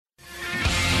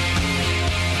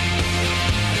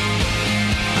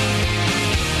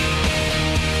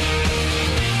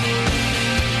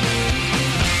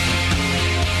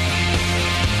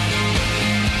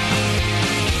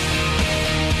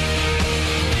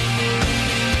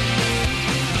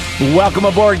Welcome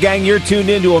aboard, gang. You're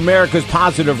tuned into America's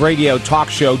Positive Radio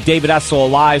talk show. David Essel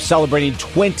Alive, celebrating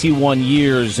 21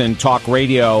 years in talk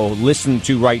radio. Listen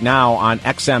to right now on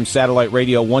XM Satellite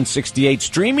Radio 168,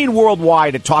 streaming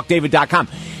worldwide at TalkDavid.com.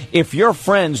 If your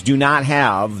friends do not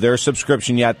have their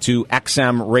subscription yet to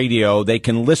XM Radio, they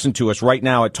can listen to us right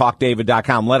now at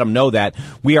TalkDavid.com. Let them know that.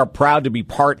 We are proud to be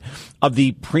part of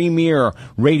the premier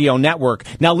radio network.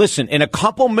 Now, listen, in a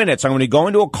couple minutes, I'm going to go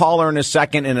into a caller in a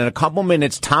second, and in a couple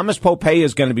minutes, Thomas Popay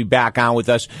is going to be back on with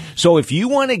us. So if you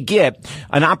want to get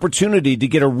an opportunity to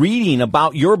get a reading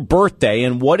about your birthday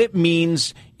and what it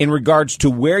means in regards to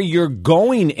where you're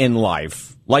going in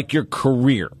life, like your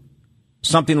career,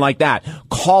 something like that,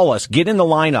 call us. Get in the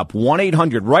lineup.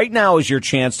 1-800. Right now is your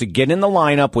chance to get in the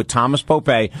lineup with Thomas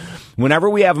Popay. Whenever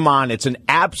we have him on, it's an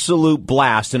absolute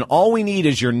blast. And all we need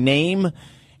is your name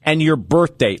and your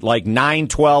birth date, like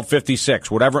 9/12/56,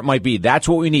 whatever it might be. That's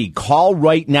what we need. Call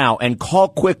right now, and call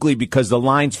quickly because the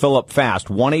lines fill up fast.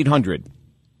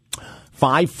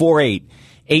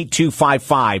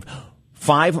 1-800-548-8255.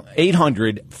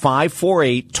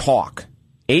 800-548-TALK.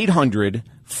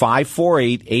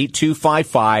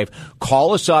 800-548-8255.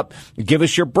 Call us up. Give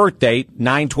us your birth date,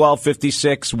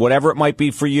 9/12/56, whatever it might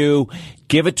be for you.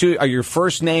 Give it to your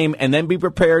first name, and then be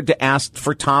prepared to ask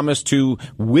for Thomas to,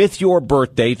 with your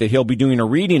birth date that he'll be doing a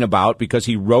reading about, because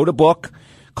he wrote a book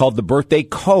called The Birthday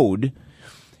Code.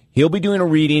 He'll be doing a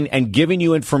reading and giving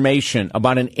you information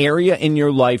about an area in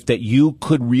your life that you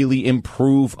could really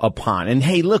improve upon. And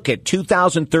hey, look,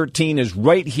 2013 is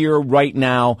right here, right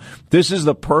now. This is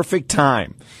the perfect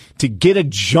time to get a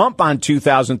jump on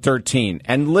 2013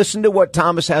 and listen to what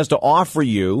Thomas has to offer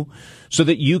you so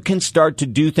that you can start to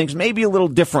do things maybe a little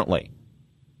differently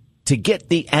to get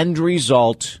the end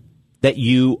result that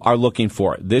you are looking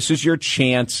for. This is your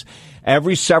chance.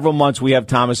 Every several months we have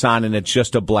Thomas on, and it's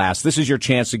just a blast. This is your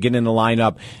chance to get in the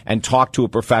lineup and talk to a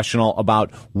professional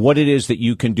about what it is that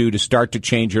you can do to start to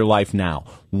change your life now.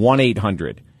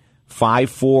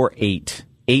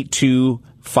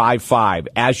 1-800-548-8255.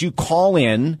 As you call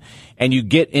in and you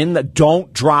get in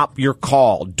don't drop your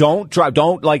call.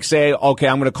 Don't like say, okay,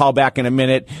 I'm going to call back in a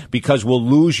minute, because we'll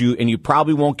lose you and you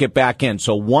probably won't get back in.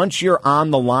 So once you're on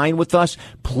the line with us,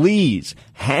 please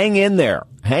hang in there.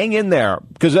 Hang in there,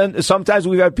 because then sometimes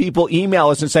we've had people email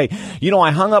us and say,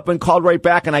 I hung up and called right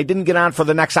back and I didn't get on for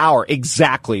the next hour.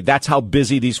 Exactly. That's how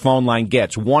busy these phone line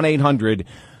gets.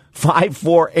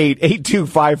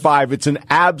 1-800-548-8255. It's an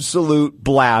absolute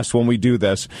blast when we do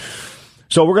this.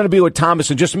 So we're going to be with Thomas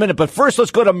in just a minute. But first,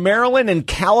 let's go to Marilyn in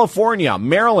California.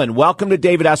 Marilyn, welcome to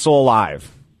David Essel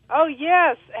Live. Oh,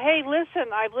 yes. Hey,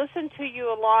 listen, I've listened to you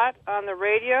a lot on the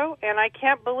radio, and I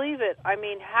can't believe it. I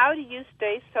mean, how do you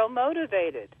stay so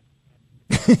motivated?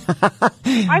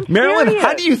 I'm Marilyn,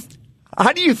 serious.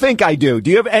 how do you think I do?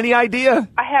 Do you have any idea?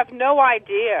 I have no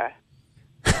idea.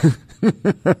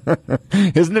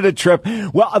 Isn't it a trip?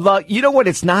 Well, you know what?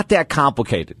 It's not that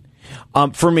complicated.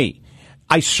 For me,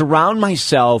 I surround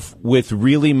myself with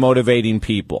really motivating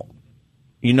people.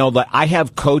 I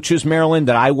have coaches, Marilyn,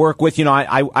 that I work with.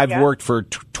 I've worked for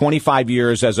 25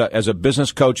 years as a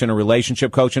business coach and a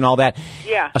relationship coach and all that.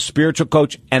 Yeah. A spiritual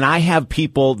coach. And I have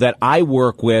people that I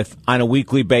work with on a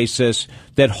weekly basis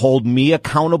that hold me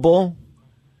accountable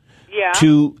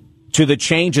to the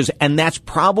changes. And that's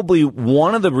probably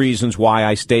one of the reasons why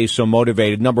I stay so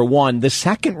motivated. Number one. The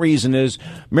second reason is,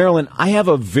 Marilyn, I have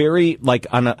a very,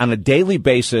 on a daily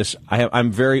basis,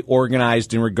 I'm very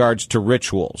organized in regards to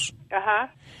rituals. Uh-huh.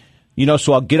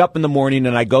 So I'll get up in the morning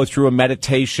and I go through a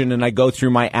meditation and I go through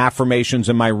my affirmations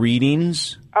and my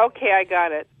readings. Okay, I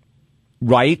got it.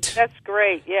 Right? That's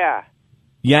great, yeah.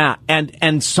 Yeah,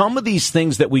 and some of these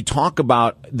things that we talk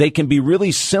about, they can be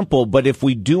really simple, but if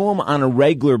we do them on a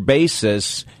regular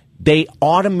basis, they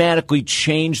automatically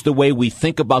change the way we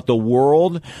think about the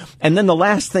world. And then the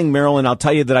last thing, Marilyn, I'll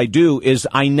tell you that I do is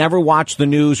I never watch the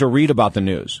news or read about the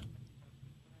news.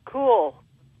 Cool.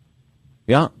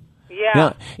 Yeah.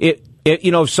 Yeah.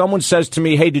 If someone says to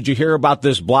me, hey, did you hear about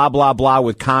this blah, blah, blah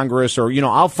with Congress? Or,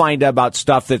 I'll find out about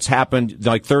stuff that's happened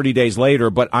like 30 days later,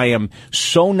 but I am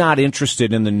so not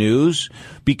interested in the news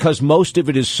because most of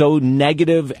it is so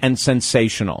negative and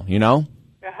sensational,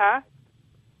 Uh-huh.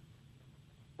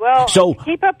 Well,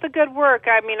 keep up the good work.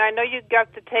 I mean, I know you've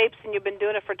got the tapes and you've been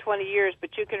doing it for 20 years, but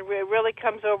it really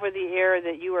comes over the air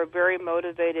that you are very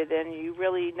motivated and you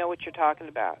really know what you're talking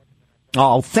about.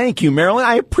 Oh, thank you, Marilyn.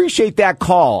 I appreciate that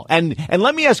call. And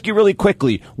let me ask you really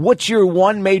quickly, what's your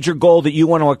one major goal that you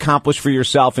want to accomplish for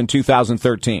yourself in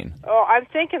 2013? Oh, I'm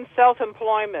thinking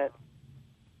self-employment.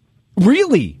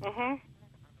 Really? Mm-hmm.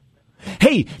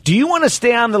 Hey, do you want to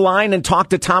stay on the line and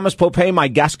talk to Thomas Popay, my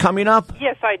guest coming up?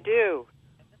 Yes, I do.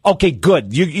 Okay,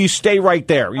 good. You stay right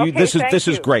there. Okay, This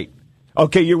is great.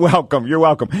 Okay, you're welcome. You're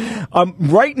welcome.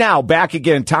 Right now, back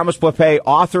again, Thomas Blappé,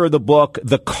 author of the book,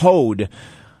 The Code,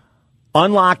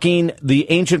 Unlocking the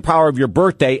Ancient Power of Your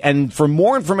Birthday. And for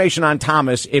more information on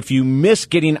Thomas, if you miss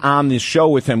getting on this show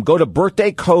with him, go to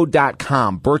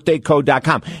birthdaycode.com,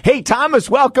 birthdaycode.com. Hey, Thomas,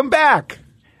 welcome back.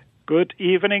 Good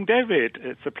evening, David.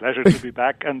 It's a pleasure to be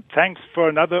back, and thanks for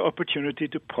another opportunity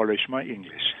to polish my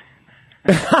English.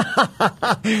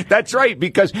 That's right,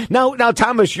 because now,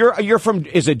 Thomas, you're from,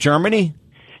 is it Germany?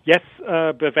 Yes,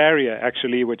 Bavaria,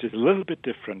 actually, which is a little bit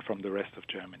different from the rest of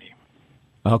Germany.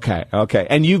 Okay.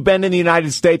 And you've been in the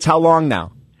United States how long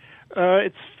now?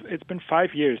 It's been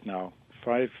 5 years now.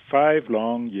 Five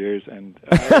long years, and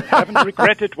I haven't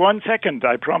regretted 1 second,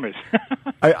 I promise.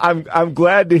 I'm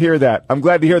glad to hear that.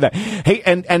 Hey,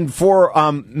 and for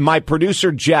my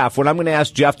producer Jeff, what I'm going to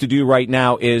ask Jeff to do right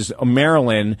now is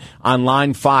Marilyn on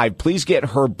line 5. Please get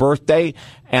her birthday,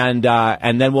 and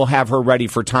then we'll have her ready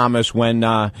for Thomas when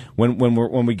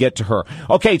we get to her.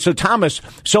 Okay, so Thomas,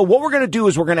 what we're going to do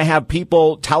is we're going to have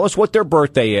people tell us what their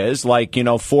birthday is, like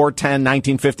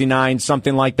 4/10/1959,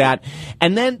 something like that,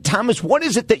 and then Thomas, what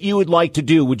is it that you would like to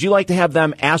do? Would you like to have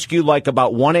them ask you like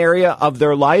about one area of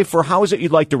their life, or how is it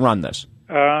you'd like to run this?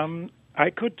 I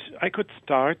could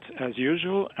start as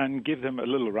usual and give them a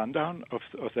little rundown of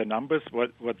their numbers,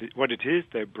 what it is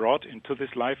they brought into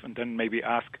this life, and then maybe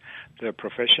ask their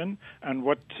profession and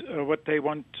what they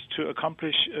want to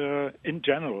accomplish in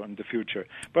general in the future.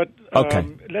 But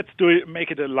let's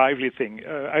make it a lively thing.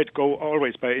 I'd go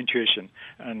always by intuition,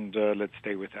 and let's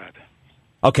stay with that.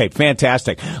 Okay,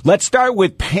 fantastic. Let's start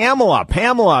with Pamela.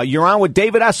 Pamela, you're on with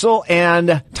David Essel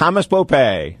and Thomas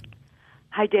Blappé.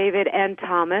 Hi, David and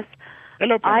Thomas.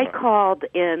 Hello, Pamela. I called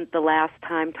in the last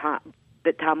time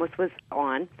that Thomas was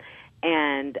on,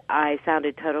 and I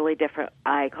sounded totally different.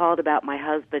 I called about my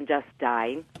husband just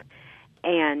dying,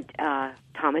 and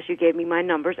Thomas, you gave me my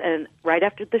numbers, and right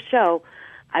after the show,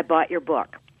 I bought your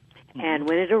book. Mm-hmm. And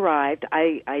when it arrived,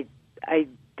 I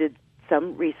did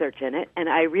some research in it, and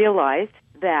I realized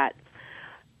that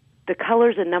the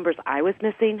colors and numbers I was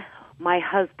missing, my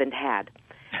husband had.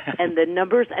 And the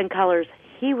numbers and colors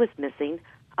he was missing,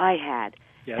 I had.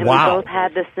 Yeah. And wow. we both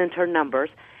had the center numbers.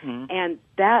 Mm-hmm. And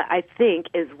that, I think,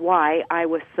 is why I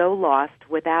was so lost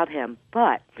without him.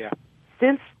 But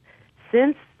since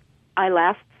I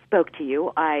last spoke to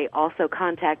you, I also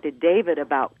contacted David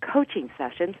about coaching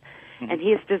sessions, and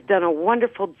he has just done a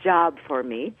wonderful job for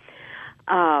me.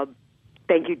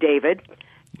 Thank you, David.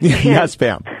 Yes,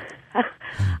 Pam.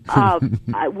 I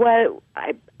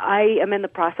am in the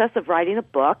process of writing a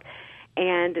book,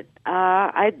 and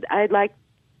I'd like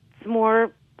some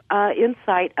more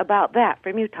insight about that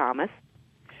from you, Thomas.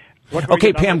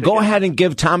 Okay, Pam, go ahead and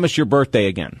give Thomas your birthday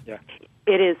again. Yeah.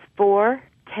 It is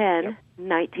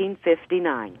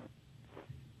 4/10/1959.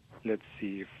 Let's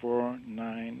see,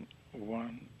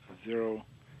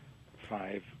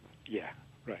 49105. Yeah,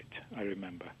 right. I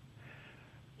remember.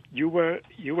 You were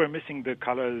missing the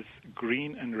colors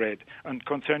green and red. And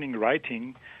concerning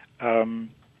writing,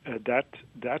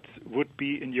 that would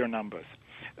be in your numbers.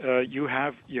 You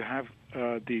have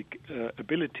the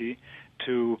ability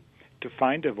to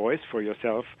find a voice for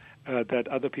yourself that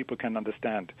other people can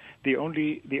understand. The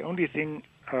only thing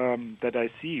that I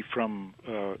see from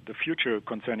the future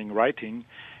concerning writing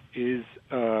is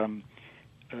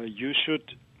you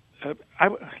should.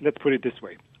 Let's put it this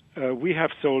way. We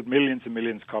have sold millions and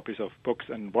millions of copies of books,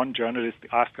 and one journalist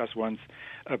asked us once,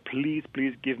 please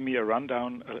give me a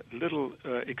rundown, a little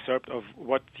excerpt of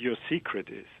what your secret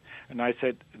is. And I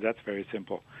said, that's very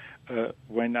simple.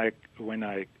 When I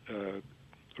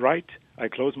write, I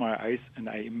close my eyes and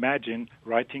I imagine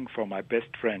writing for my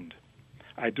best friend.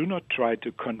 I do not try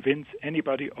to convince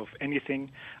anybody of anything.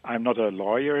 I'm not a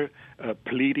lawyer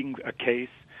pleading a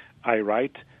case. I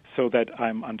write so that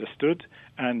I'm understood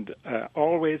and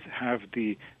always have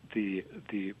the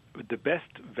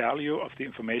best value of the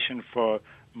information for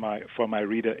my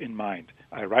reader in mind.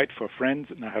 I write for friends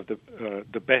and I have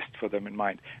the best for them in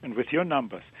mind. And with your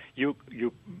numbers, you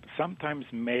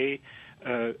sometimes may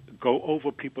go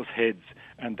over people's heads,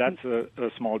 and that's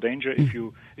a small danger. If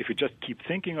you just keep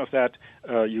thinking of that,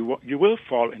 you will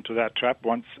fall into that trap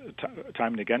once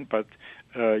time and again. But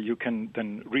you can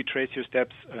then retrace your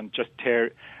steps and just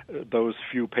tear those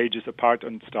few pages apart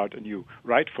and start anew.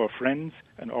 Write for friends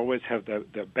and always have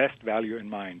the best value in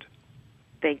mind.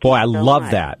 Thank you. Boy, I so love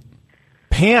much. that.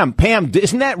 Pam,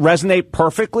 doesn't that resonate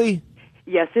perfectly?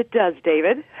 Yes, it does,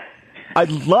 David. I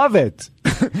love it.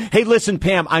 Hey, listen,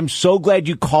 Pam, I'm so glad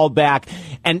you called back,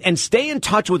 and stay in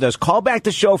touch with us. Call back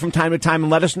the show from time to time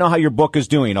and let us know how your book is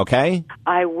doing, okay?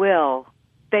 I will.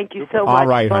 Thank you so much, all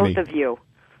right, both honey. of you.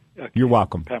 Okay. You're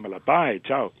welcome. Pamela. Bye.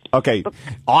 Ciao. Okay.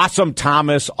 Awesome,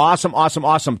 Thomas.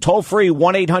 Awesome. Toll free,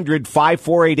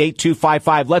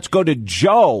 1-800-548-8255. Let's go to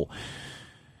Joe.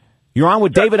 You're on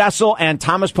with David Essel and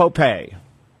Thomas Popay.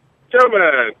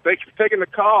 Gentlemen, thank you for taking the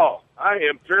call. I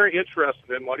am very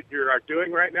interested in what you are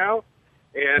doing right now,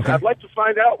 and I'd like to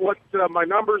find out what my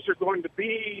numbers are going to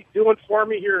be doing for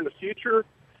me here in the future.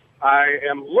 I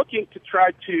am looking to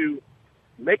try to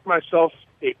make myself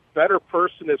a better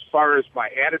person as far as my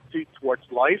attitude towards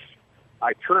life.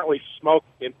 I currently smoke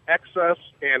in excess,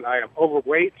 and I am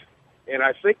overweight, and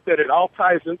I think that it all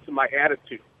ties into my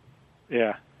attitude.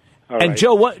 Yeah. All and right.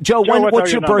 Joe, what's your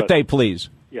birthday, numbers? please?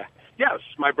 Yeah. Yes,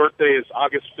 my birthday is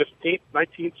August 15th,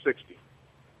 1960.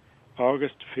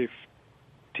 August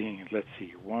 15th. Let's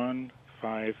see.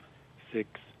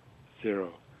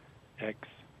 1560 X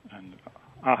and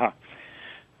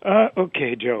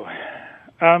okay, Joe.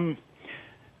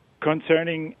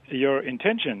 Concerning your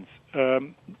intentions,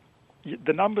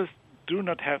 the numbers do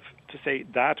not have to say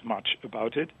that much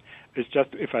about it. It's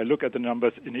just if I look at the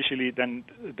numbers initially, then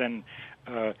the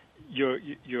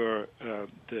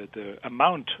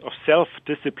amount of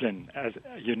self-discipline, as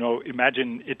you know,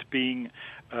 imagine it being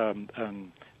a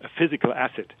physical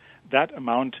asset. That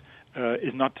amount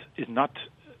is not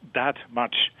that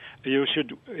much. You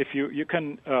should, if you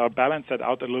can balance that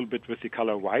out a little bit with the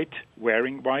color white,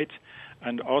 wearing white,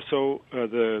 and also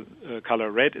the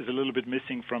color red is a little bit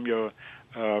missing from your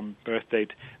birth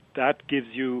date. That gives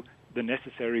you the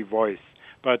necessary voice.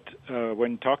 But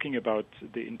when talking about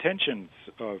the intentions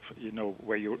of,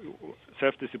 where your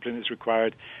self-discipline is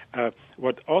required,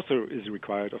 what also is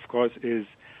required, of course, is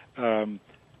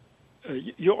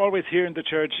you always hear in the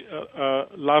church,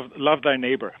 love thy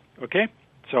neighbor, okay?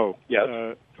 So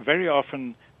yes. Very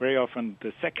often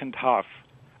the second half,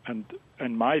 and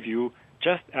in my view,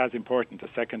 just as important, the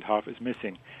second half is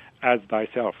missing, as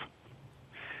thyself.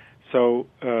 So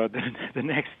the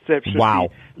next step should be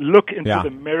look into the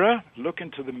mirror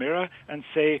and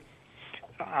say,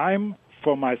 I'm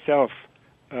for myself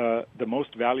the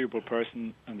most valuable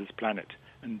person on this planet.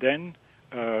 And then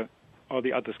all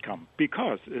the others come.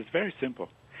 Because it's very simple.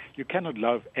 You cannot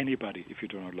love anybody if you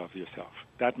do not love yourself.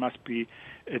 That must be,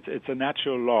 it's a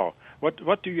natural law.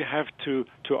 What do you have to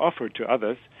offer to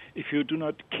others if you do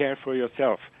not care for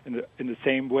yourself in the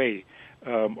same way?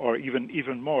 Or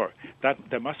even more, that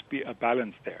there must be a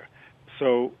balance there.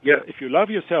 So if you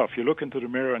love yourself, you look into the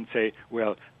mirror and say,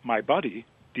 well, my body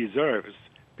deserves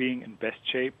being in best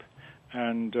shape,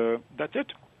 and that's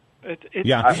it. It's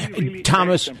really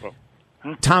Thomas, very simple.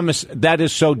 Thomas, that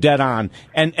is so dead on.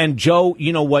 And Joe,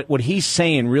 you know what he's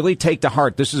saying, really take to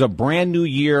heart. This is a brand new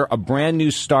year, a brand new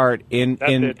start. In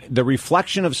the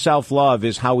reflection of self-love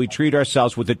is how we treat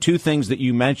ourselves with the two things that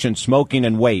you mentioned, smoking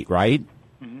and weight, right?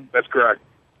 That's correct.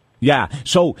 Yeah.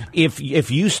 So if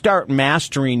you start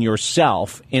mastering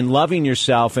yourself in loving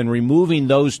yourself and removing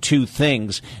those two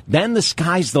things, then the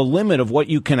sky's the limit of what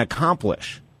you can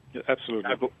accomplish. Yeah,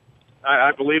 absolutely.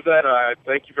 I believe that.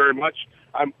 Thank you very much.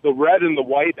 The red and the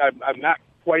white, I'm not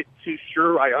quite too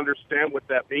sure I understand what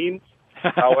that means.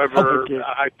 However, okay.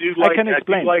 I can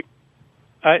explain.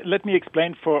 Let me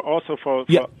explain for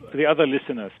the other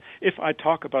listeners. If I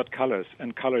talk about colors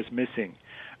and colors missing,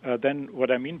 then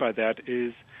what I mean by that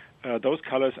is those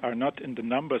colors are not in the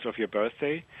numbers of your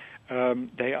birthday.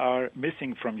 They are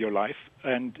missing from your life,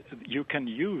 and you can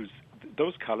use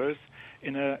those colors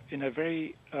in a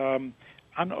very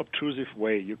unobtrusive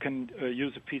way. You can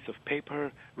use a piece of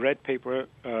paper, red paper.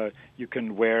 You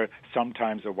can wear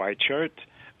sometimes a white shirt.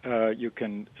 You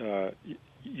can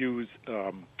use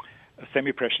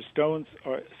semi-precious stones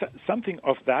or something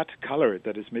of that color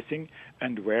that is missing,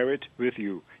 and wear it with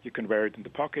you. You can wear it in the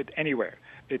pocket, anywhere.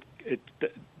 It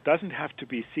doesn't have to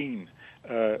be seen,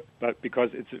 but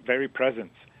because its very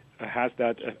presence has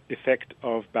that effect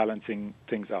of balancing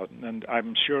things out. And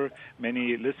I'm sure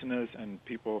many listeners and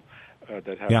people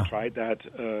that have tried that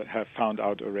have found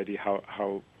out already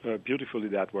how beautifully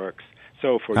that works.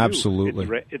 So for Absolutely.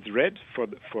 you, it's red for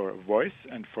voice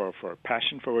and for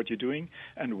passion for what you're doing,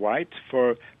 and white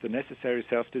for the necessary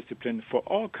self-discipline for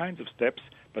all kinds of steps,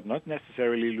 but not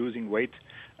necessarily losing weight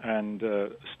and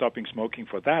stopping smoking.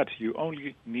 For that, you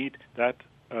only need that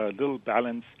little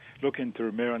balance. Look into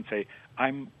the mirror and say,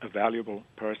 I'm a valuable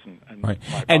person. And, right.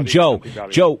 And Joe,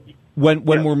 when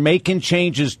we're making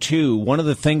changes too, one of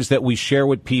the things that we share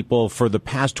with people for the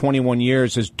past 21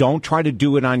 years is don't try to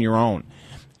do it on your own.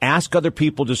 Ask other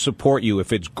people to support you.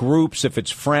 If it's groups, if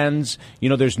it's friends,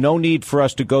 there's no need for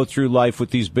us to go through life with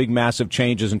these big, massive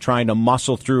changes and trying to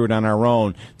muscle through it on our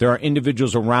own. There are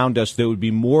individuals around us that would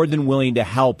be more than willing to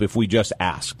help if we just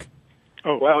ask.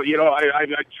 Oh. Well, I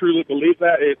truly believe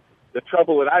that. The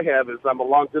trouble that I have is I'm a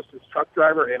long-distance truck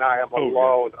driver, and I am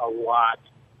alone a lot,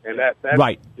 and that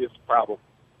right. is a problem.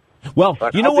 Well,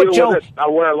 but you know what, Joe?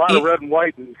 I'll wear a lot of red and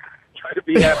white and try to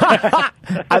be happy.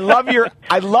 I love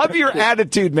your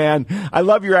attitude, man. I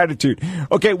love your attitude.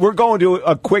 Okay, we're going to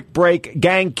a quick break.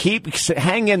 Gang,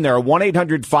 hang in there.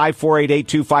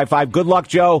 1-800-548-8255. Good luck,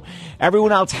 Joe.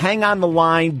 Everyone else, hang on the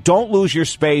line. Don't lose your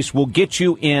space. We'll get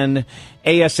you in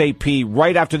ASAP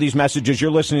right after these messages. You're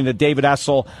listening to David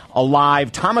Essel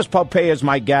Alive. Thomas Popay is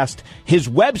my guest. His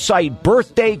website,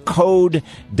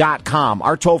 birthdaycode.com.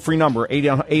 Our toll-free number,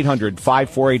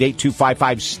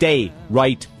 800-548-8255. Stay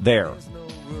right there.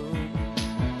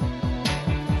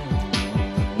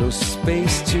 No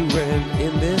space to rent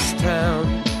in this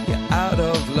town. You're out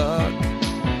of luck.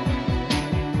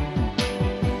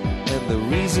 And the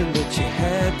reason that you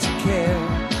had to care,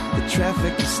 the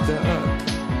traffic is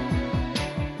stuck.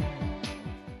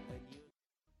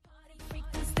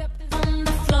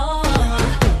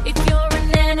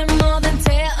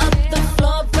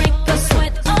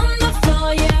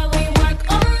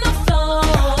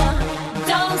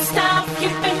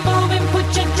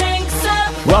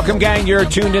 Welcome, gang. You're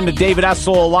tuned into David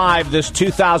Essel Alive, this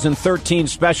 2013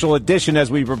 special edition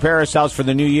as we prepare ourselves for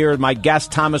the new year. My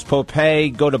guest, Thomas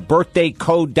Popay. Go to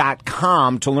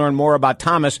birthdaycode.com to learn more about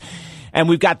Thomas. And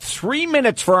we've got 3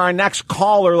 minutes for our next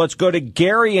caller. Let's go to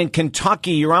Gary in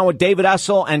Kentucky. You're on with David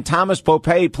Essel and Thomas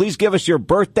Popay. Please give us your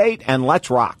birth date and let's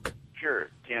rock. Sure,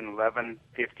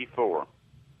 10/11/54.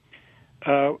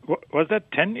 Was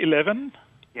that 10/11?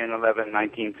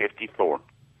 10/11/1954.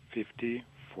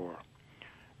 54.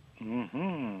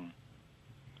 Mm-hmm.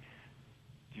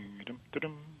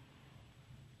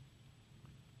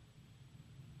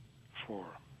 4.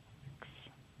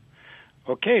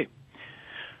 Okay.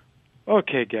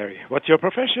 Okay, Gary. What's your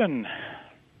profession?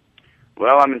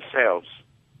 Well, I'm in sales.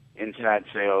 Inside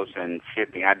sales and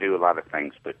shipping. I do a lot of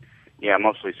things, but yeah,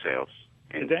 mostly sales.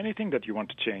 Is there anything that you want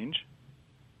to change?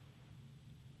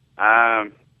 Not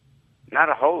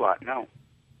a whole lot, no.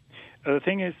 The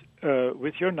thing is,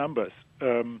 with your numbers,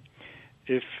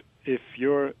 if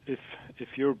your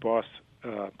boss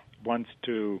wants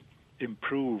to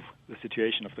improve the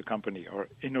situation of the company or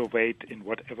innovate in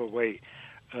whatever way,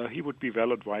 he would be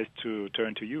well advised to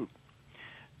turn to you,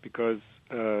 because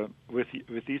with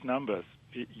these numbers,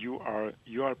 you are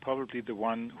probably the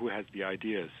one who has the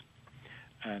ideas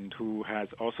and who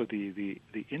has also the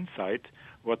insight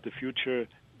what the future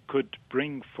could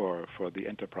bring for the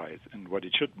enterprise and what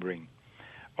it should bring.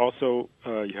 Also,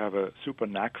 you have a super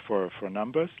knack for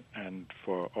numbers and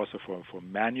for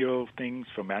manual things,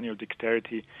 for manual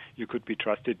dexterity. You could be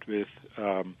trusted with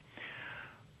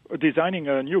designing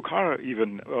a new car,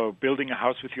 even, or building a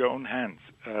house with your own hands.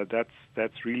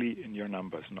 That's really in your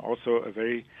numbers. And also a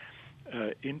very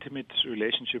intimate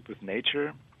relationship with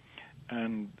nature.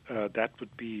 And that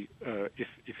would be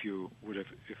if you would have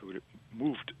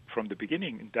moved from the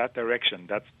beginning in that direction.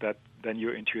 Then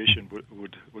your intuition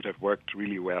would have worked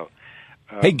really well.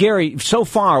 Hey Gary, so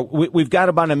far we've got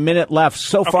about a minute left.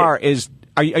 So far,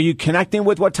 are you connecting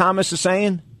with what Thomas is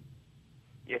saying?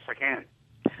 Yes, I can.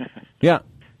 Yeah.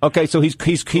 Okay, so he's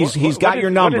got your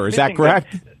number. Is that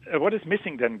correct? What is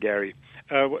missing then, Gary?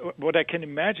 What I can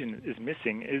imagine is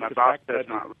missing is the fact that.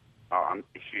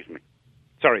 Excuse me.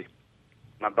 Sorry.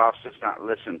 My boss does not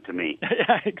listen to me.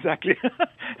 Yeah, exactly.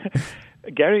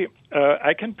 Gary,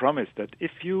 I can promise that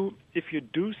if you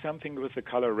do something with the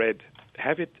color red,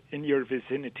 have it in your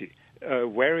vicinity.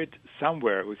 Wear it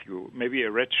somewhere with you. Maybe a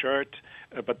red shirt,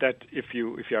 but that if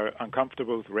you are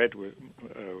uncomfortable with red,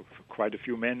 quite a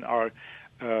few men are.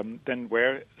 Then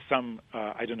wear some,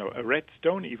 a red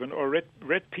stone even, or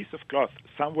red piece of cloth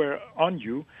somewhere on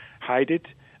you. Hide it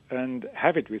and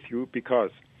have it with you,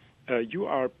 because you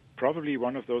are probably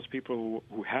one of those people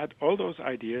who had all those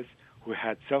ideas, who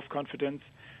had self-confidence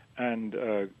and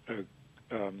a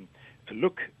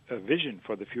vision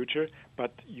for the future,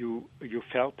 but you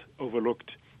felt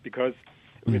overlooked because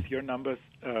with your numbers,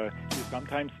 you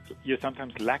sometimes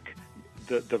lack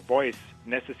the voice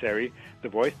necessary, the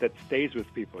voice that stays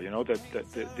with people.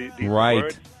 The right.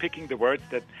 words, picking the words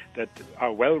that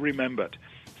are well remembered.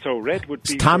 So red would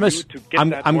be Thomas. For you to get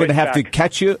I'm going to have back. to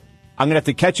catch you. I'm going to have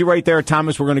to catch you right there,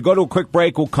 Thomas. We're going to go to a quick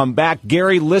break. We'll come back.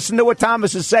 Gary, listen to what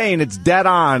Thomas is saying. It's dead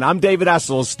on. I'm David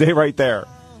Essel. Stay right there.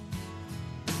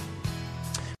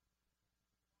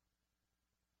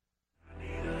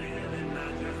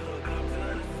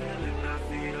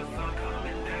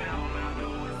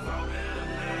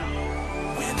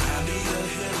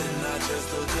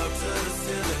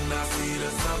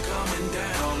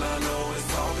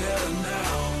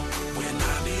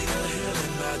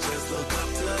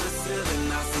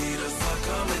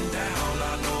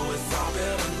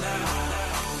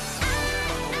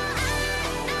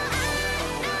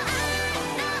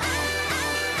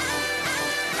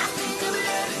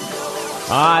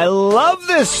 I love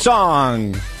this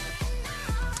song.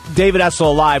 David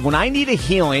Essel Live. When I need a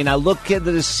healing, I look at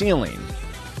the ceiling.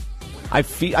 I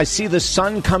see the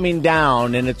sun coming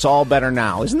down, and it's all better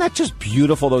now. Isn't that just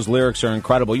beautiful? Those lyrics are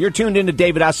incredible. You're tuned into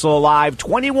David Essel Live.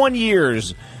 21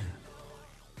 years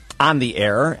on the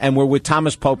air, and we're with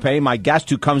Thomas Pope, my guest,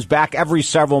 who comes back every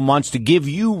several months to give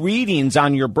you readings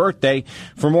on your birthday.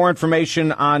 For more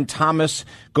information on Thomas,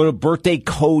 go to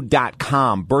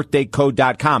birthdaycode.com,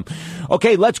 birthdaycode.com.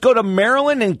 Okay, let's go to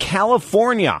Maryland and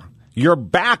California. You're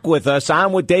back with us.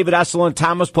 I'm with David Essel and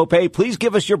Thomas Pope. Please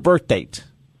give us your birth date.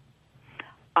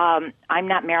 I'm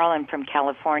not Marilyn from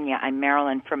California. I'm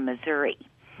Marilyn from Missouri.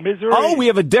 Missouri. Oh, we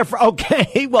have a different...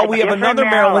 Okay, well, we have another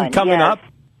Marilyn coming yes. up.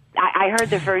 I heard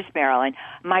the first Marilyn.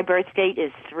 My birth date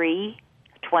is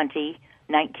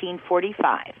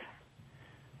 3/20/1945.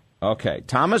 Okay,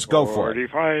 Thomas, go for it.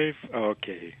 45.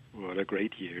 Okay, what a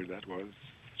great year that was.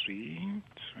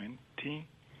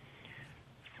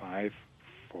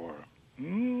 3/20/54.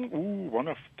 One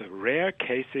of the rare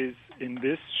cases in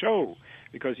this show,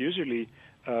 because usually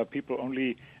people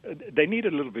only they need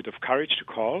a little bit of courage to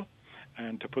call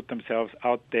and to put themselves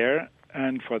out there.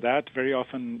 And for that, very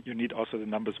often, you need also the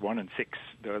numbers 1 and 6.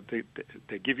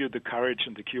 They give you the courage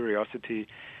and the curiosity.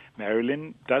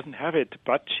 Marilyn doesn't have it,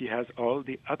 but she has all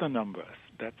the other numbers.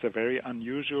 That's a very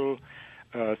unusual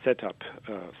setup,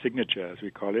 signature, as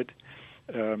we call it.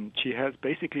 She has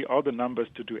basically all the numbers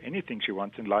to do anything she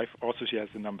wants in life. Also, she has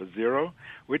the number 0,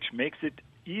 which makes it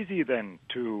easy then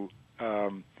to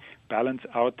balance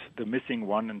out the missing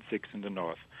 1 and 6 in the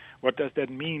north. What does that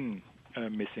mean?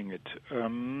 Missing it.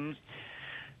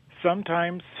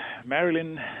 Sometimes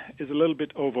Marilyn is a little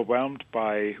bit overwhelmed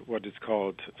by what is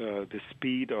called the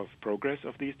speed of progress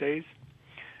of these days,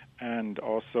 and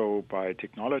also by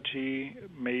technology,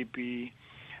 maybe,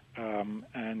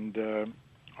 and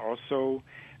also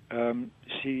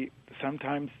she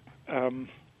sometimes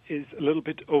is a little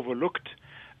bit overlooked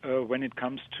when it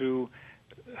comes to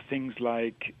things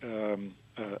like a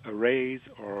raise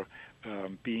or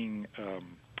being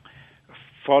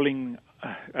falling,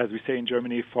 as we say in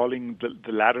Germany, falling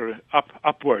the ladder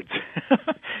upwards.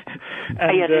 And,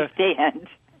 I understand.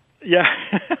 Yeah.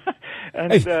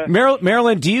 And, hey,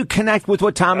 Marilyn, do you connect with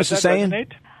what Thomas is saying?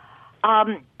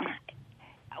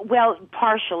 Well,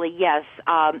 partially, yes.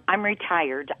 I'm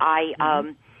retired. I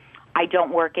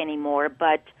don't work anymore,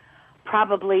 but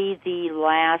probably the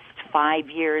last 5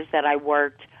 years that I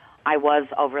worked, I was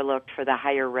overlooked for the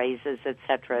higher raises, et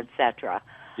cetera, et cetera.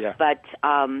 Yeah. But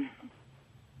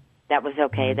that was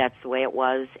okay. That's the way it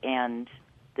was, and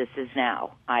this is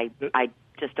now. I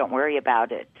just don't worry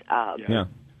about it. Yeah.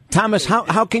 Thomas,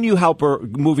 how can you help her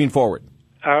moving forward?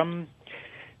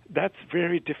 That's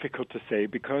very difficult to say,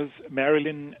 because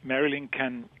Marilyn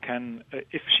can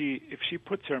if she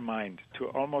puts her mind to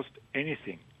almost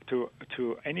anything, to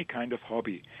any kind of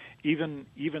hobby, even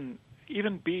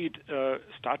be it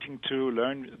starting to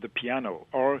learn the piano,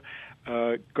 or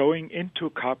going into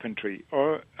carpentry,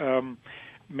 or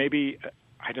maybe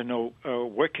I don't know,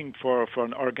 working for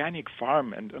an organic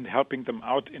farm and helping them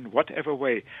out in whatever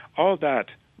way. All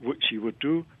that she would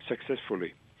do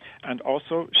successfully. And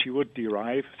also, she would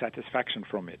derive satisfaction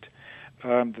from it.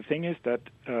 The thing is that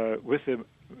with the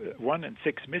 1 and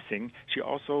 6 missing, she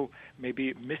also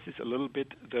maybe misses a little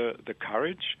bit the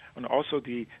courage and also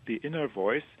the inner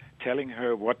voice telling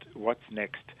her what's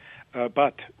next.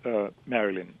 But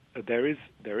Marilyn, there is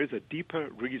a deeper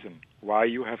reason why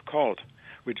you have called,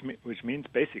 which means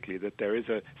basically that there is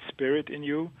a spirit in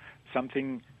you,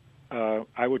 something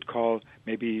I would call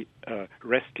maybe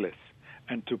restless,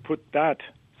 and to put that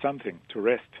something to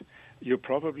rest, you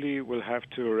probably will have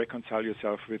to reconcile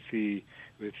yourself with the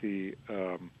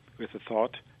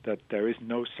thought that there is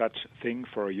no such thing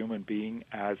for a human being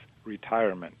as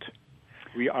retirement.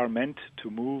 We are meant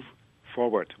to move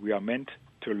forward. We are meant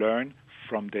to learn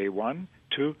from day one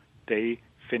to day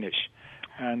finish.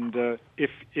 And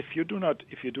if you do not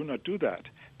do that,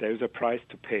 there is a price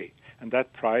to pay, and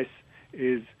that price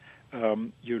is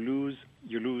you lose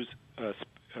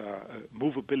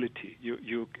movability.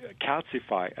 You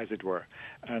calcify, as it were,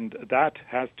 and that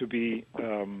has to be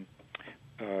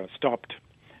stopped.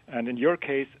 And in your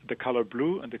case, the color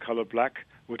blue and the color black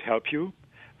would help you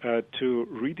to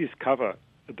rediscover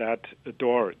that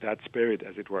door, that spirit,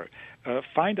 as it were.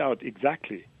 Find out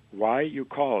exactly why you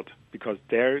called, because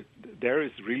there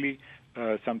is really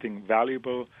something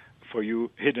valuable for you,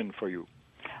 hidden for you.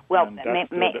 Well,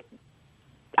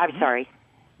 I'm sorry.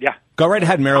 Yeah. Go right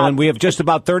ahead, Marilyn. We have just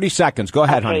about 30 seconds. Go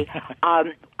ahead, okay.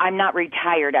 honey. I'm not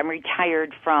retired. I'm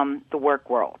retired from the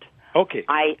work world. Okay.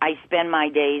 I spend my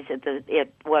days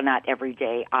well, not every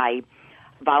day. I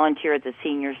volunteer at the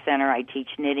senior center. I teach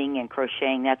knitting and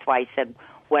crocheting. That's why I said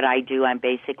what I do. I'm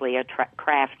basically a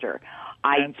crafter.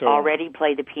 I already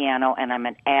play the piano, and I'm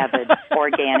an avid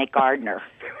organic gardener.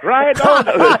 Right on.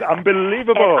 That's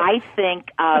unbelievable. And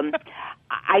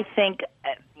I think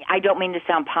I don't mean to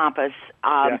sound pompous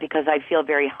because I feel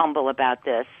very humble about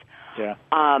this. Yeah.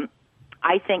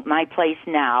 I think my place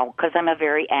now, because I'm a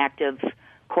very active,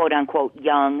 quote-unquote,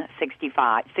 young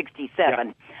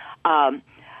 67,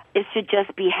 is to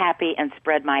just be happy and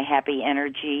spread my happy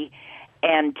energy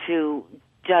and to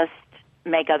just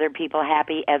make other people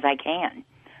happy as I can.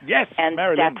 Yes, and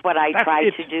Marilyn, that's what I try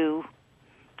to do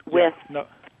with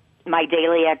my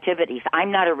daily activities.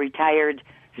 I'm not a retired,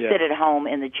 sit at home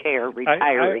in the chair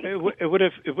retiree. It would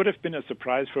have been a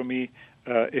surprise for me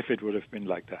if it would have been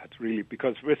like that, really,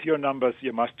 because with your numbers,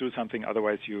 you must do something,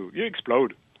 otherwise you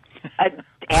explode.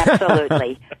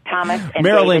 Absolutely. Thomas and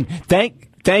Marilyn, David.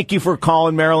 Thank you for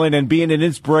calling, Marilyn, and being an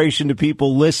inspiration to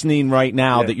people listening right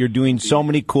now that you're doing so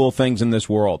many cool things in this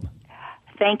world.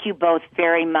 Thank you both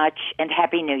very much, and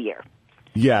Happy New Year.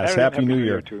 Yes, Marilyn, Happy New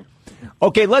Year. Too.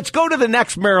 Okay, let's go to the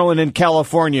next Marilyn in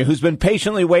California, who's been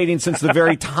patiently waiting since the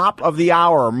very top of the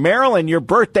hour. Marilyn, your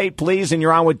birth date, please, and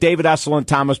you're on with David Essel and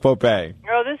Thomas Popay.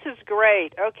 Oh, this is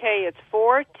great. Okay, it's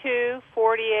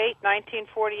 4/2/48,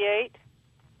 1948.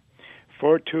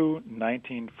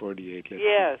 4/2/1948.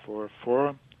 Yes.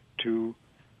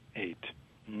 4/4/2/8.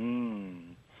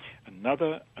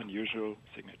 Another unusual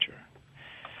signature.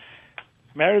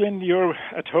 Marilyn, you're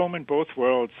at home in both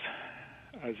worlds,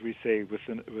 as we say, with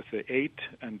the 8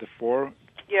 and the 4.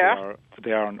 Yeah.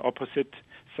 They are on opposite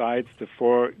sides. The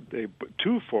 4,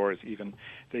 two 4s even.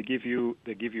 They give you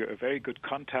a very good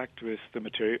contact with the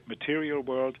material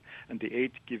world, and the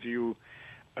 8 gives you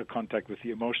a contact with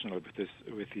the emotional,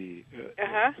 with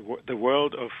the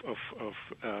world of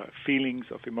feelings,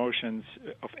 of emotions,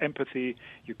 of empathy.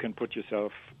 You can put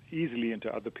yourself easily into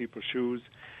other people's shoes,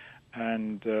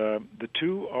 and the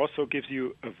 2 also gives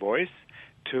you a voice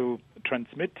to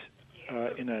transmit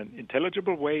in an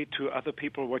intelligible way to other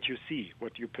people what you see,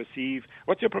 what you perceive.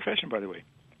 What's your profession, by the way?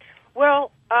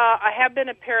 Well, I have been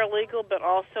a paralegal, but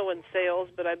also in sales.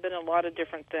 But I've been in a lot of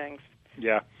different things.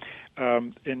 Yeah.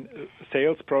 In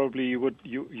sales, probably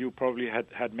you probably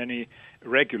had many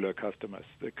regular customers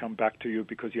that come back to you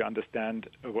because you understand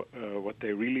what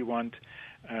they really want,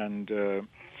 and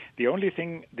the only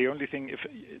thing, if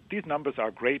these numbers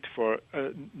are great for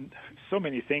so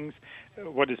many things,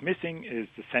 what is missing is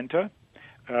the center,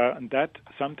 and that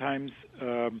sometimes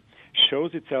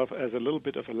shows itself as a little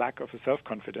bit of a lack of a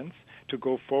self-confidence to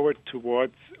go forward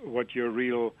towards what your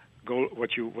real goal,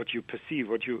 what you perceive,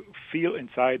 what you feel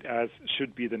inside as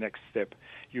should be the next step.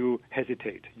 You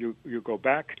hesitate. You go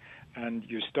back and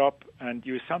you stop, and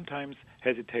you sometimes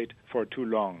hesitate for too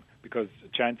long because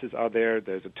chances are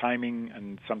there's a timing,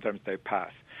 and sometimes they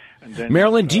pass. And then,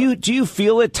 Marilyn, do you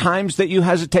feel at times that you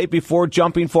hesitate before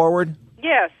jumping forward?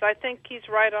 Yes, I think he's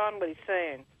right on what he's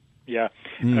saying. Yeah,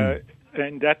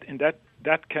 and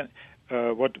that can.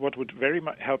 What would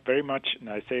help very much, and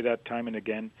I say that time and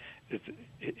again, is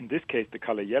in this case the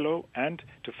color yellow, and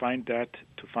to find that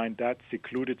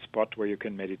secluded spot where you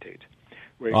can meditate,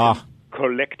 where you can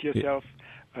collect yourself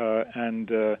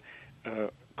and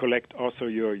collect also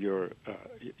your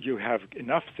you have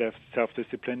enough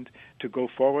self-discipline to go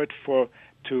forward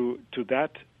to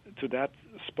that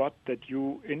spot that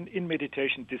you in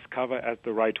meditation discover as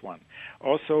the right one.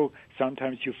 Also,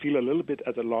 sometimes you feel a little bit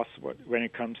at a loss when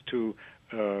it comes to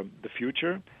the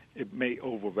future. It may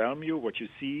overwhelm you what you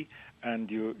see, and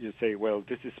you say, well,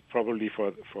 this is probably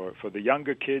for the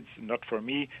younger kids, not for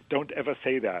me. Don't ever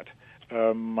say that.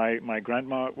 My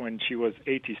grandma, when she was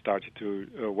 80, started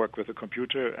to work with a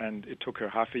computer, and it took her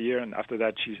half a year. And after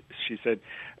that, she said,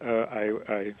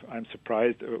 "I'm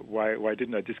surprised. Why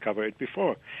didn't I discover it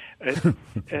before?"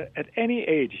 At any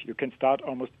age, you can start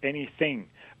almost anything.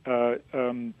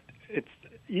 It's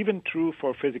even true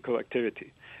for physical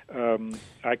activity.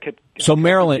 So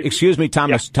Marilyn, excuse me,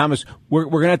 Thomas. Yeah. Thomas, we're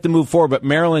going to have to move forward. But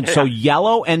Marilyn, so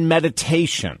yellow and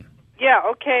meditation. Yeah,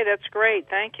 okay, that's great.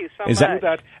 Thank you so much.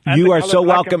 That, you are so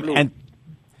welcome.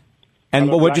 And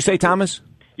what would you say, Thomas?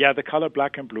 Yeah, the color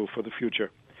black and blue for the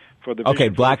future. Okay,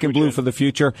 black and blue for the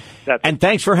future. And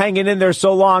thanks for hanging in there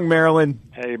so long, Marilyn.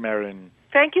 Hey, Marilyn.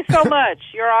 Thank you so much.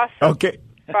 You're awesome. Okay.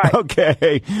 Bye.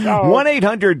 Okay.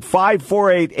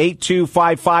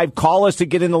 1-800-548-8255. Call us to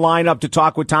get in the lineup to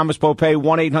talk with Thomas Popay.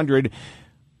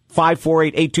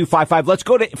 1-800-548-8255. Let's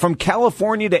go from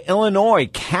California to Illinois.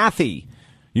 Kathy.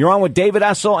 You're on with David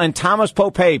Essel and Thomas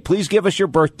Popay. Please give us your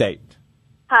birth date.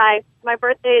 Hi. My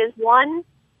birthday is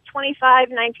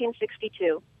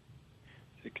 1/25/1962.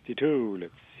 62.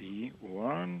 Let's see.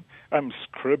 1. I'm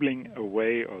scribbling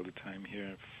away all the time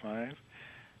here. 5.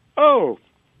 Oh,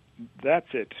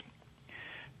 that's it.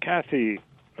 Kathy,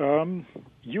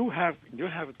 you have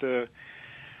the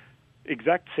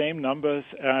exact same numbers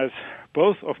as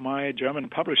both of my German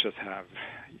publishers have.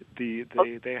 They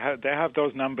have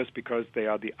those numbers because they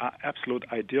are the absolute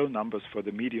ideal numbers for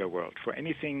the media world. For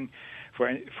anything,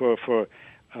 for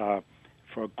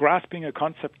grasping a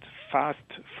concept fast,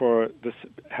 for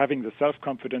having the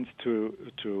self-confidence to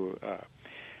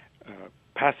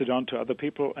pass it on to other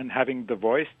people, and having the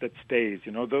voice that stays.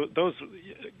 Those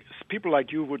people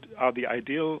like you are the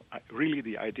ideal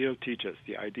teachers,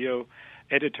 the ideal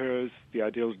editors, the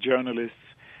ideal journalists.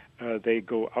 They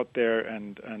go out there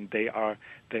and they are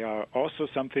also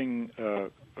something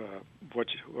what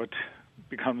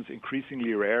becomes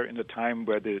increasingly rare in a time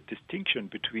where the distinction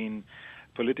between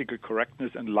political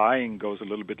correctness and lying goes a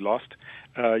little bit lost.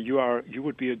 You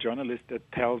would be a journalist that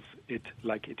tells it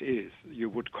like it is. You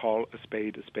would call a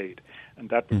spade, and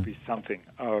that would be something.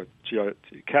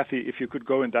 Kathy, if you could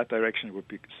go in that direction, it would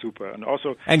be super.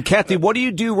 And Kathy, what do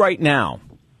you do right now?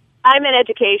 I'm in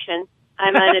education.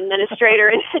 I'm an administrator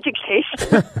in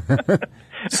education.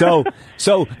 So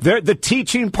the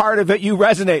teaching part of it you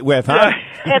resonate with, huh?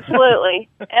 Yeah, absolutely.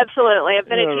 I've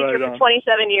been a teacher for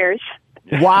 27 years.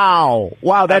 Wow,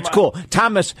 that's cool.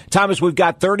 Thomas, we've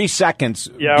got 30 seconds.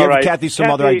 Yeah, Give Kathy some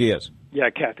other ideas.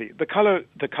 Yeah, Kathy, the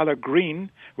color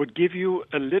green would give you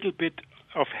a little bit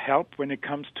of help when it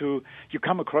comes to, you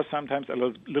come across sometimes a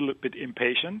little bit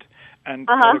impatient, and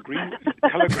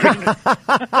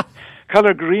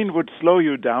color green would slow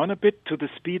you down a bit to the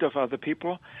speed of other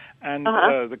people, and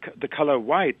the color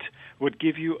white would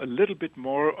give you a little bit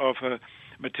more of a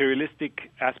materialistic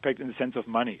aspect in the sense of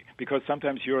money, because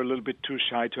sometimes you're a little bit too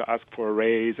shy to ask for a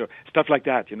raise or stuff like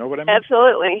that. You know what I mean?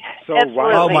 Absolutely. So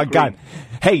Absolutely. Oh my God.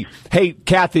 Hey,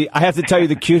 Kathy, I have to tell you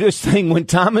the cutest thing. When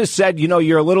Thomas said,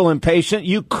 you're a little impatient,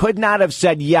 you could not have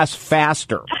said yes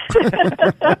faster.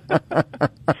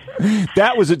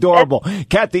 That was adorable.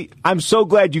 Kathy, I'm so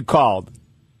glad you called.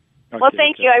 Well,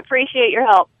 thank you. I appreciate your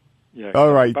help. Yeah.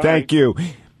 All right. Bye. Thank you.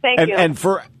 Thank you. And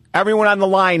for everyone on the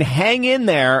line, hang in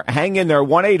there.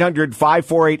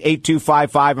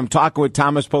 1-800-548-8255. I'm talking with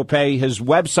Thomas Popay. His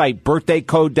website,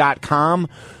 birthdaycode.com.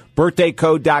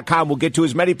 Birthdaycode.com. We'll get to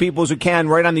as many people as we can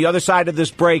right on the other side of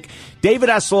this break. David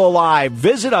Essel Alive.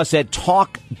 Visit us at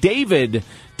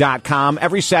talkdavid.com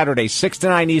every Saturday, 6 to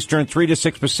 9 Eastern, 3 to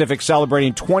 6 Pacific,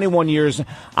 celebrating 21 years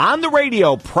on the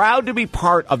radio. Proud to be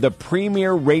part of the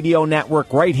premier radio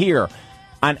network right here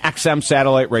on XM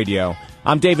Satellite Radio.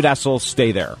 I'm David Essel.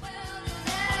 Stay there.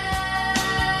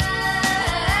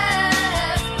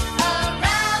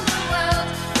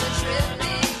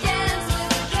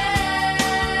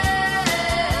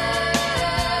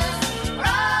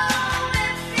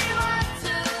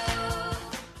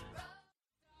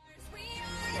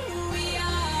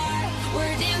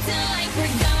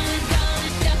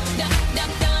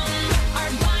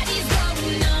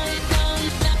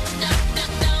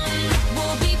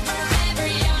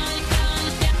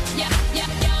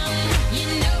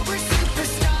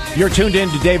 You're tuned in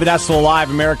to David Essel Live,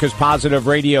 America's Positive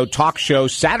Radio Talk Show,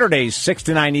 Saturdays, 6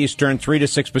 to 9 Eastern, 3 to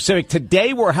 6 Pacific.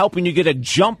 Today, we're helping you get a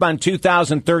jump on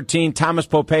 2013. Thomas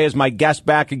Popay is my guest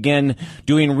back again,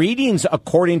 doing readings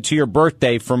according to your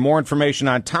birthday. For more information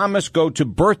on Thomas, go to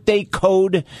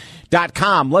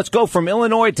birthdaycode.com. Let's go from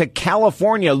Illinois to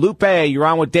California. Lupe, you're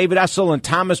on with David Essel and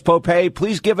Thomas Popay.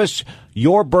 Please give us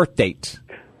your birth date.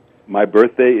 My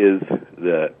birthday is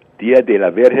the Dia de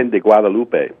la Virgen de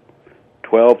Guadalupe.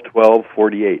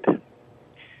 12/12/48.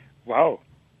 Wow,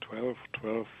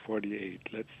 12/12/48.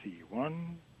 Let's see,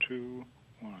 1, 2,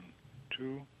 1,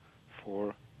 2,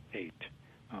 4, 8.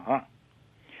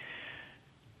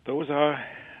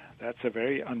 That's a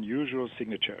very unusual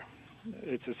signature.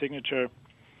 It's a signature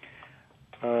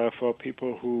for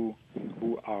people who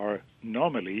are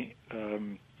normally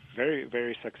very,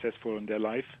 very successful in their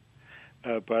life,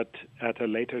 but at a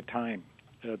later time.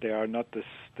 They are not the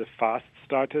fast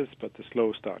starters, but the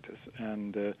slow starters,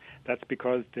 and that's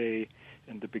because in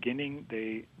the beginning,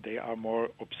 they are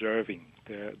more observing.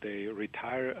 They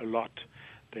retire a lot.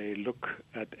 They look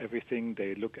at everything.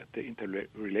 They look at the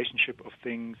interrelationship of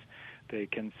things. They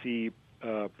can see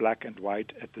black and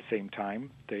white at the same time.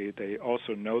 They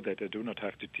also know that they do not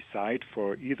have to decide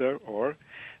for either or.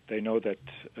 They know that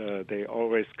they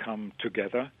always come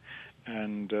together,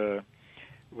 and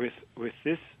with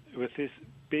this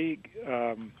big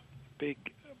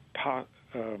pack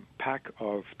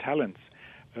of talents,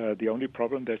 the only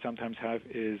problem they sometimes have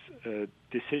is a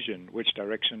decision which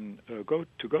direction to go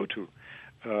to.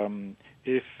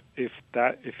 if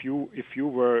you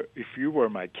were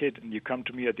my kid and you come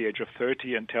to me at the age of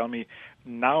 30 and tell me,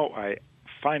 now I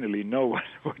finally know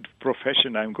what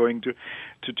profession I'm going to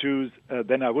choose,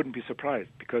 then I wouldn't be surprised,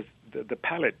 because the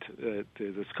palette,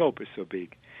 the scope is so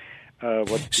big.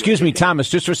 Excuse me, Thomas,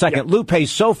 just for a second. Yeah. Lupe,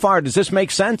 so far, does this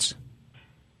make sense?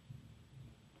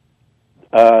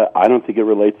 I don't think it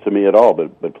relates to me at all,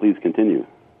 but please continue.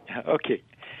 Okay.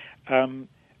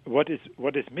 What is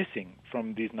missing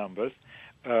from these numbers?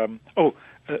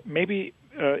 Maybe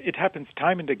it happens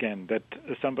time and again that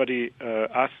somebody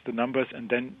asks the numbers and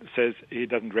then says he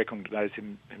doesn't recognize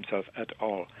himself at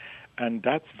all. And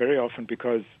that's very often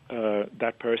because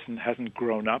that person hasn't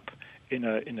grown up in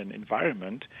an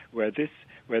environment where this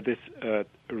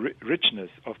richness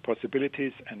of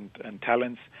possibilities and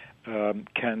talents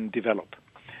can develop.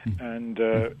 And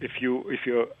if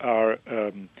you are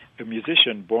a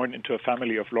musician born into a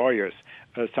family of lawyers,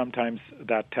 sometimes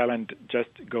that talent just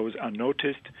goes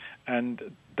unnoticed, and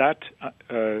that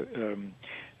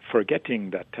forgetting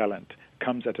that talent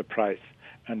comes at a price,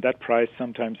 and that price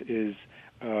sometimes is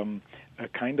a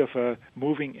kind of a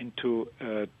moving into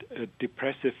a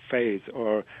depressive phase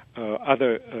or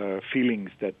other feelings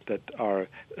that are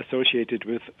associated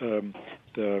with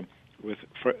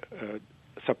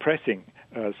suppressing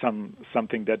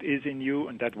something that is in you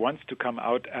and that wants to come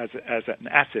out as an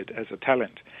asset, as a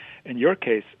talent. In your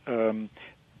case,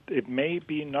 it may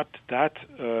be not that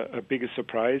a big a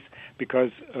surprise,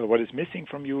 because what is missing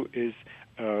from you is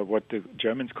what the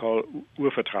Germans call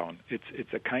Urvertrauen.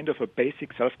 It's a kind of a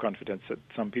basic self-confidence that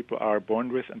some people are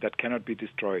born with and that cannot be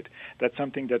destroyed. That's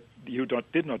something that you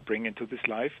did not bring into this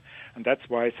life, and that's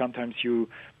why sometimes you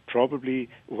probably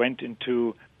went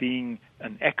into being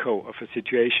an echo of a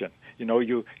situation. You know,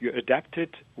 you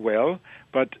adapted well,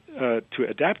 but to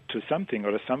adapt to something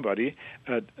or to somebody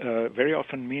very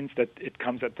often means that it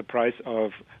comes at the price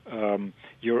of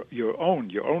your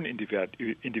own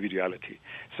individuality.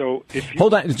 So if you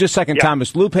hold on just a second,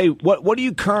 Thomas. Lupe, what are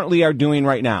you currently are doing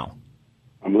right now?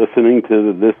 I'm listening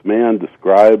to this man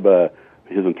describe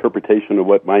his interpretation of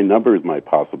what my numbers might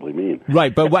possibly mean.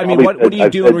 Right, but what do you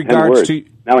do in regards to?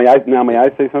 Now may I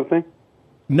say something?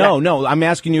 No, I'm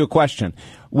asking you a question.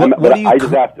 I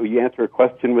just asked you answer a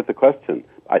question with a question.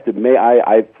 I said,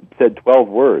 I said 12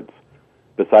 words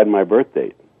beside my birth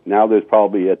date. Now there's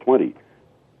probably 20.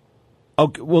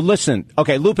 Okay, well, listen.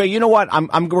 Okay, Lupe, you know what?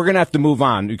 we're going to have to move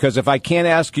on, because if I can't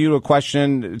ask you a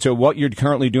question to what you're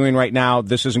currently doing right now,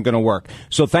 this isn't going to work.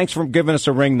 So thanks for giving us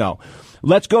a ring, though.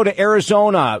 Let's go to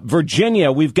Arizona.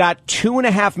 Virginia, we've got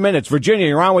 2.5 minutes. Virginia,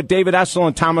 you're on with David Essel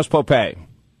and Thomas Popay.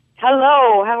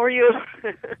 Hello, how are you?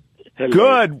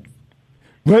 Good.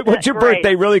 What's your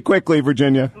birthday, really quickly,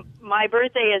 Virginia? My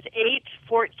birthday is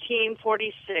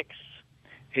 8/14/46.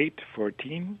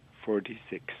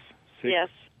 8/14/46. Yes.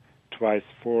 Twice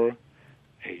 4,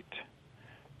 8,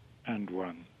 and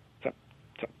 1. Zap,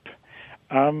 zap.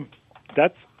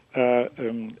 That's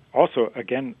also,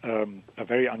 again, a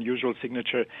very unusual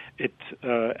signature. It,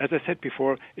 as I said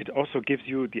before, it also gives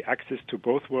you the access to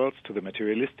both worlds, to the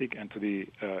materialistic and to the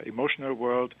emotional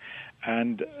world.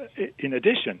 And in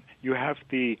addition, you have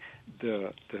the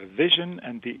vision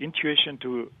and the intuition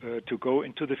to go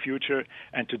into the future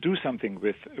and to do something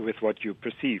with what you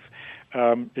perceive.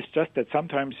 It's just that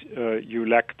sometimes you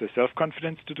lack the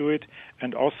self-confidence to do it,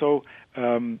 and also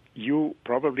you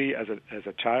probably, as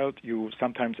a child, you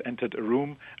sometimes entered a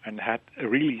room and had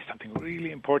something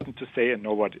really important to say, and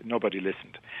nobody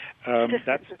listened.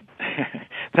 That's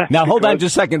now hold on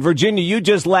just a second, Virginia. You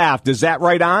just laughed. Is that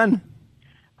right on?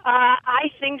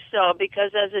 I think so,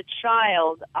 because as a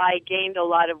child, I gained a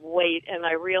lot of weight, and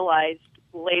I realized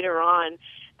later on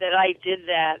that I did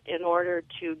that in order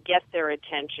to get their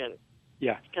attention.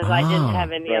 Yeah. Because I didn't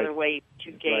have any other way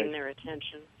to gain their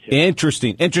attention. Yeah.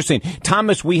 Interesting.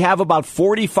 Thomas, we have about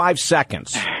 45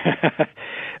 seconds.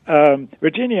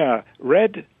 Virginia,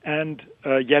 red and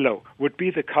yellow would be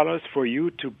the colors for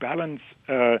you to balance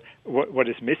what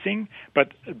is missing,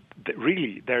 but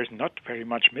really there's not very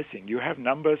much missing. You have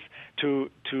numbers to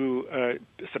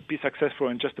be successful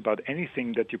in just about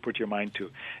anything that you put your mind to.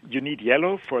 You need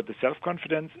yellow for the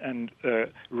self-confidence and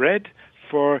red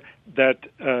for that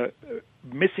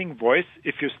missing voice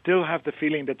if you still have the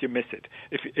feeling that you miss it.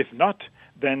 If not,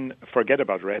 then forget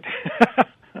about red.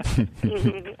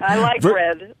 I like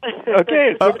red.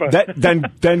 Okay, super.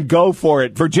 Then go for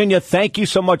it. Virginia, thank you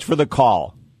so much for the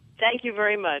call. Thank you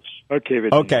very much. Okay,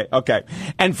 Virginia. Okay.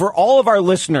 And for all of our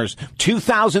listeners,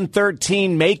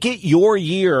 2013, make it your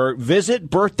year. Visit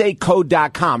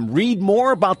birthdaycode.com. Read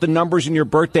more about the numbers in your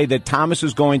birthday that Thomas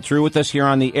is going through with us here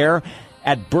on the air.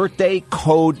 at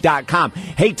birthdaycode.com.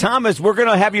 Hey, Thomas, we're going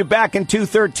to have you back in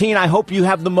 2013. I hope you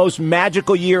have the most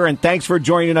magical year, and thanks for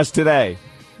joining us today.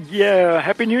 Yeah,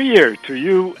 Happy New Year to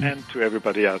you and to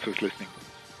everybody else who's listening.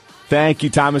 Thank you,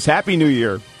 Thomas. Happy New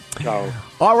Year. Ciao.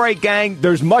 All right, gang,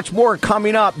 there's much more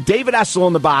coming up. David Essel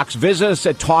in the box. Visit us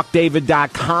at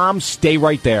talkdavid.com. Stay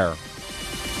right there.